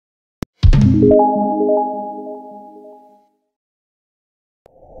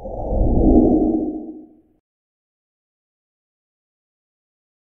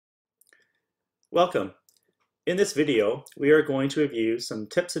Welcome. In this video, we are going to review some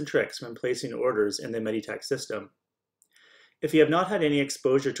tips and tricks when placing orders in the Meditech system. If you have not had any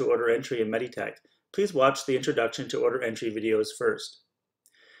exposure to order entry in Meditech, please watch the Introduction to Order Entry videos first.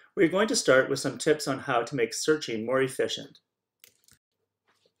 We are going to start with some tips on how to make searching more efficient.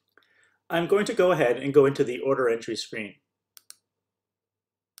 I'm going to go ahead and go into the order entry screen.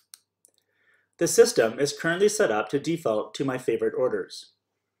 The system is currently set up to default to my favorite orders.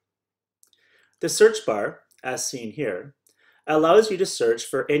 The search bar, as seen here, allows you to search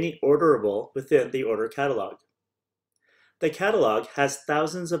for any orderable within the order catalog. The catalog has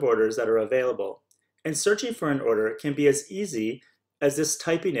thousands of orders that are available, and searching for an order can be as easy as just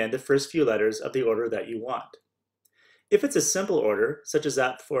typing in the first few letters of the order that you want. If it's a simple order, such as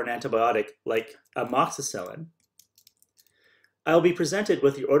that for an antibiotic like amoxicillin, I will be presented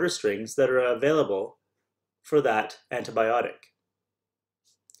with the order strings that are available for that antibiotic.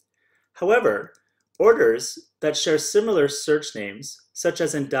 However, orders that share similar search names, such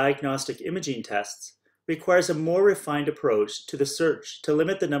as in diagnostic imaging tests, requires a more refined approach to the search to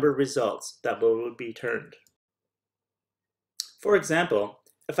limit the number of results that will be returned. For example,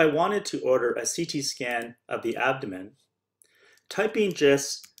 if I wanted to order a CT scan of the abdomen, typing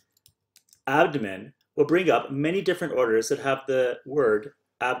just abdomen will bring up many different orders that have the word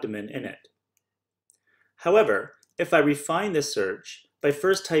abdomen in it. However, if I refine this search by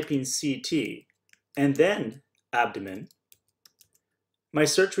first typing CT and then abdomen, my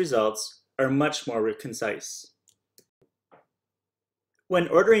search results are much more concise. When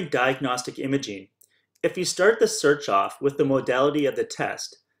ordering diagnostic imaging, if you start the search off with the modality of the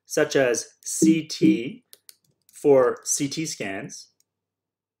test, such as CT for CT scans,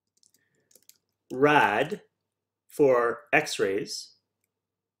 RAD for X-rays,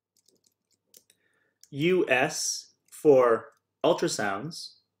 US for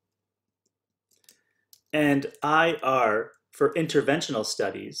ultrasounds, and IR for interventional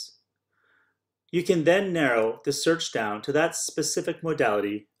studies, you can then narrow the search down to that specific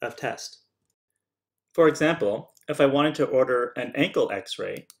modality of test. For example, if I wanted to order an ankle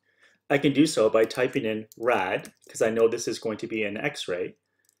X-ray, I can do so by typing in RAD, because I know this is going to be an X-ray,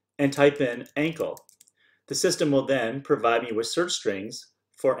 and type in ankle. The system will then provide me with search strings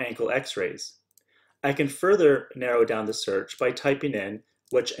for ankle X-rays. I can further narrow down the search by typing in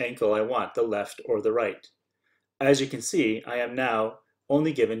which ankle I want, the left or the right. As you can see, I am now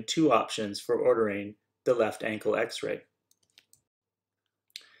only given two options for ordering the left ankle X-ray.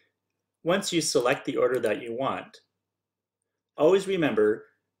 Once you select the order that you want, always remember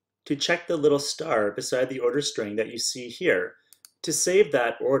to check the little star beside the order string that you see here to save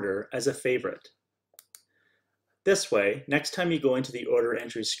that order as a favorite. This way, next time you go into the order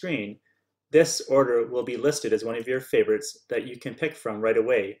entry screen, this order will be listed as one of your favorites that you can pick from right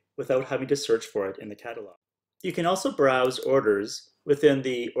away without having to search for it in the catalog. You can also browse orders within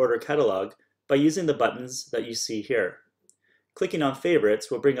the order catalog by using the buttons that you see here. Clicking on favorites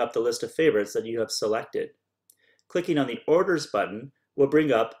will bring up the list of favorites that you have selected. Clicking on the orders button will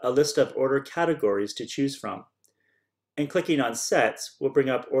bring up a list of order categories to choose from. And clicking on sets will bring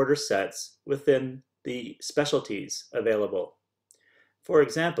up order sets within the specialties available. For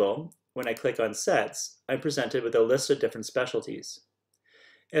example, when I click on sets, I'm presented with a list of different specialties.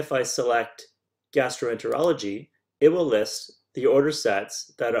 If I select gastroenterology, it will list the order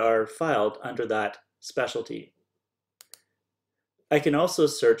sets that are filed under that specialty. I can also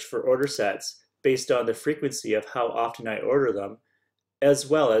search for order sets based on the frequency of how often I order them, as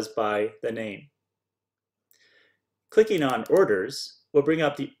well as by the name. Clicking on orders will bring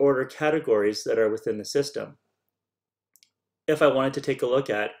up the order categories that are within the system. If I wanted to take a look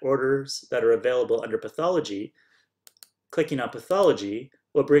at orders that are available under pathology, clicking on pathology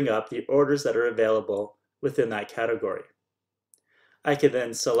will bring up the orders that are available within that category. I can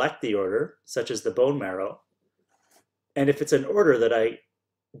then select the order, such as the bone marrow, and if it's an order that I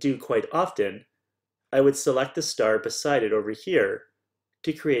do quite often, I would select the star beside it over here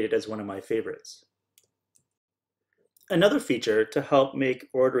to create it as one of my favorites. Another feature to help make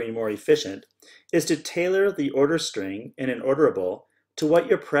ordering more efficient is to tailor the order string in an orderable to what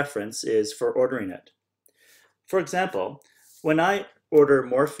your preference is for ordering it. For example, when I order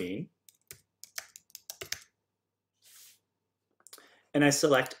morphine and I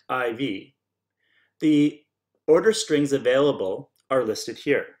select IV, the order strings available are listed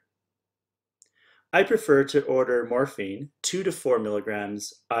here. I prefer to order morphine 2 to 4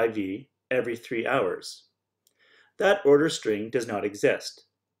 milligrams IV every 3 hours. That order string does not exist.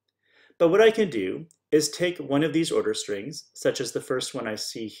 But what I can do is take one of these order strings, such as the first one I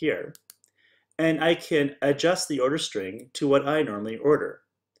see here, and I can adjust the order string to what I normally order.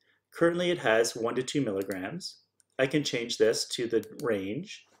 Currently it has 1 to 2 milligrams. I can change this to the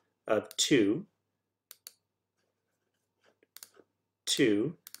range of 2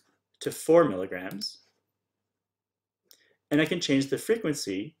 to 4 milligrams. And I can change the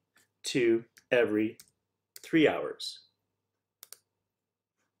frequency to every 3 hours.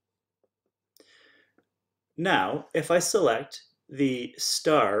 Now, if I select the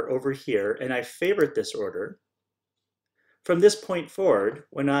star over here and I favorite this order, from this point forward,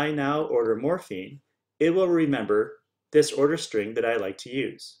 when I now order morphine, it will remember this order string that I like to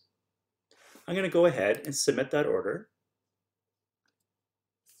use. I'm going to go ahead and submit that order.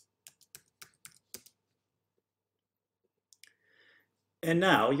 And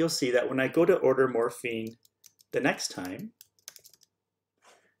now you'll see that when I go to order morphine the next time,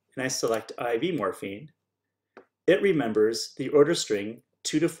 and I select IV morphine, it remembers the order string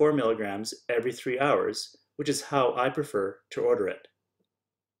 2 to 4 milligrams every 3 hours, which is how I prefer to order it.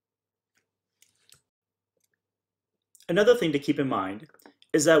 Another thing to keep in mind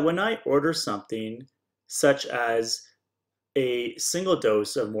is that when I order something such as a single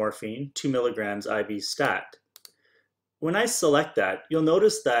dose of morphine, 2 milligrams IV stat, when I select that, you'll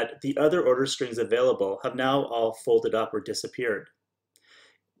notice that the other order strings available have now all folded up or disappeared.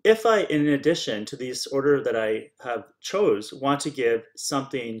 If I, in addition to this order that I have chose, want to give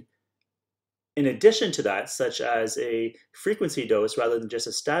something in addition to that, such as a frequency dose rather than just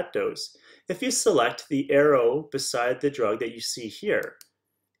a stat dose, if you select the arrow beside the drug that you see here,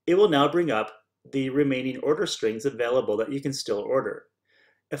 it will now bring up the remaining order strings available that you can still order.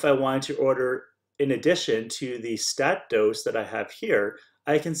 If I wanted to order in addition to the stat dose that I have here,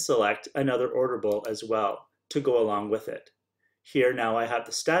 I can select another orderable as well to go along with it. Here now I have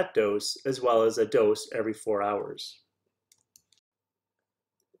the stat dose as well as a dose every 4 hours.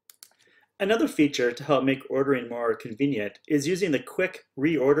 Another feature to help make ordering more convenient is using the quick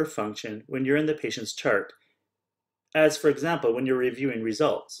reorder function when you're in the patient's chart, as for example when you're reviewing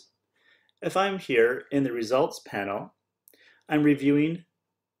results. If I'm here in the results panel, I'm reviewing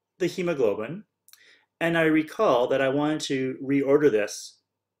the hemoglobin, and I recall that I wanted to reorder this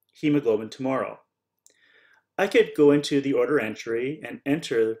hemoglobin tomorrow. I could go into the order entry and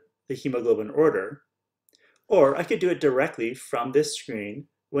enter the hemoglobin order, or I could do it directly from this screen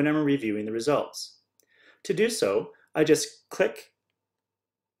when I'm reviewing the results. To do so, I just click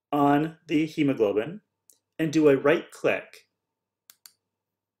on the hemoglobin and do a right click,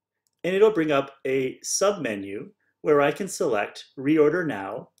 and it'll bring up a submenu where I can select Reorder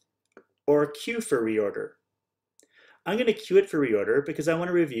Now or Queue for Reorder. I'm going to queue it for reorder because I want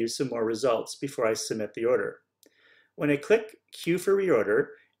to review some more results before I submit the order. When I click Queue for Reorder,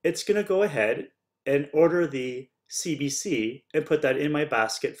 it's going to go ahead and order the CBC and put that in my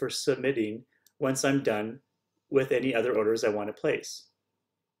basket for submitting once I'm done with any other orders I want to place.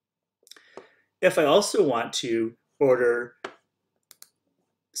 If I also want to order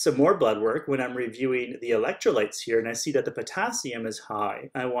some more blood work when I'm reviewing the electrolytes here and I see that the potassium is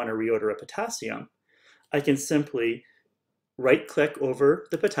high, I want to reorder a potassium, I can simply right click over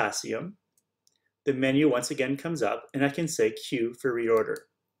the potassium, the menu once again comes up, and I can say Queue for Reorder.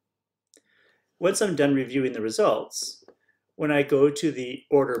 Once I'm done reviewing the results, when I go to the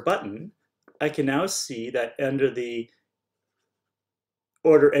Order button, I can now see that under the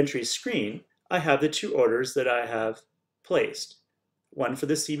Order Entry screen, I have the two orders that I have placed, one for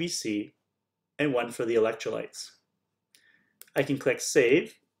the CBC and one for the electrolytes. I can click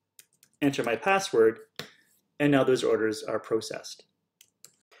Save, enter my password, and now those orders are processed.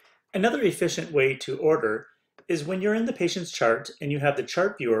 Another efficient way to order is when you're in the patient's chart and you have the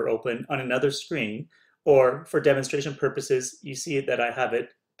chart viewer open on another screen, or for demonstration purposes, you see that I have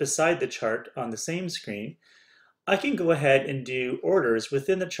it beside the chart on the same screen, I can go ahead and do orders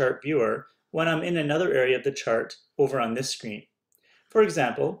within the chart viewer when I'm in another area of the chart over on this screen. For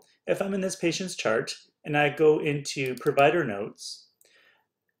example, if I'm in this patient's chart and I go into provider notes,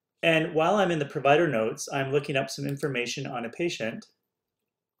 and while I'm in the provider notes, I'm looking up some information on a patient,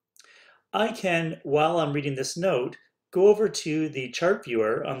 I can, while I'm reading this note, go over to the chart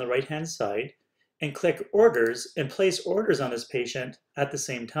viewer on the right-hand side and click Orders and place orders on this patient at the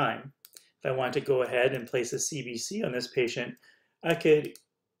same time. If I want to go ahead and place a CBC on this patient, I could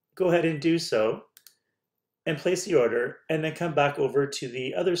go ahead and do so and place the order and then come back over to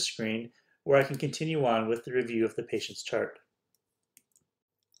the other screen where I can continue on with the review of the patient's chart.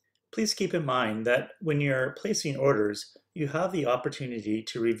 Please keep in mind that when you're placing orders, you have the opportunity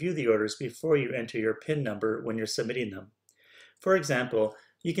to review the orders before you enter your PIN number when you're submitting them. For example,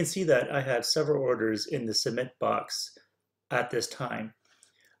 You can see that I have several orders in the submit box at this time.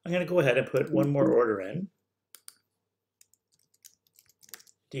 I'm going to go ahead and put one more order in,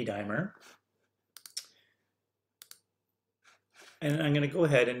 D-dimer, and I'm going to go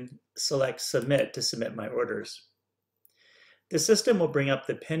ahead and select submit to submit my orders. The system will bring up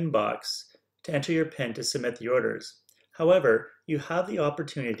the pin box to enter your pin to submit the orders. However, you have the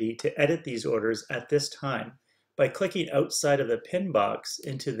opportunity to edit these orders at this time by clicking outside of the pin box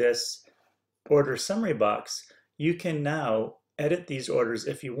into this order summary box. You can now edit these orders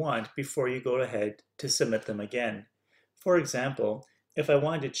if you want before you go ahead to submit them again. For example, if I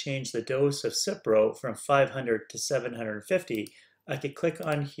wanted to change the dose of Cipro from 500 to 750, I could click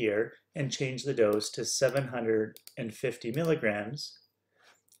on here and change the dose to 750 milligrams,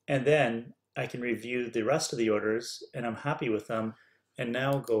 and then I can review the rest of the orders and I'm happy with them, and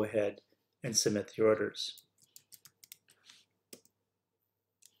now go ahead and submit the orders.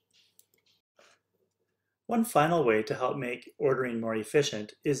 One final way to help make ordering more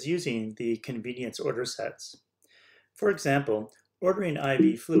efficient is using the convenience order sets. For example, ordering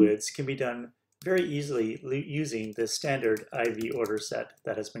IV fluids can be done very easily using the standard IV order set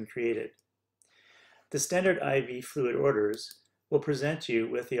that has been created. The standard IV fluid orders will present you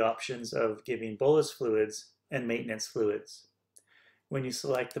with the options of giving bolus fluids and maintenance fluids. When you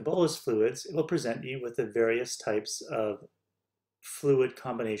select the bolus fluids, it will present you with the various types of fluid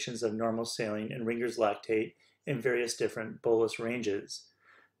combinations of normal saline and Ringer's lactate in various different bolus ranges,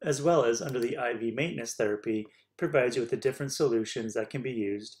 as well as under the IV maintenance therapy, provides you with the different solutions that can be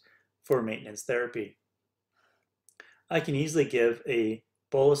used for maintenance therapy. I can easily give a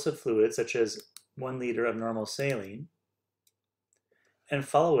bolus of fluid such as 1 liter of normal saline and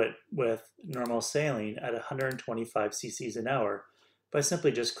follow it with normal saline at 125 cc's an hour by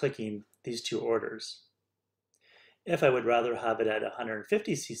simply just clicking these two orders. If I would rather have it at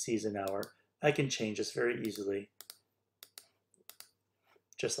 150 cc's an hour, I can change this very easily,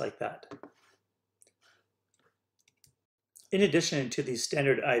 just like that. In addition to the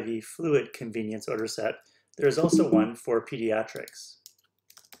standard IV fluid convenience order set, there is also one for pediatrics.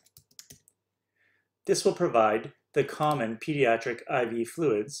 This will provide the common pediatric IV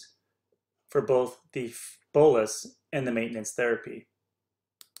fluids for both the bolus and the maintenance therapy.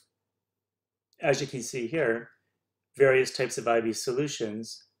 As you can see here, various types of IV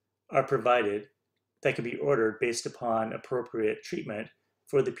solutions are provided that can be ordered based upon appropriate treatment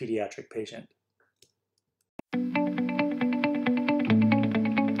for the pediatric patient.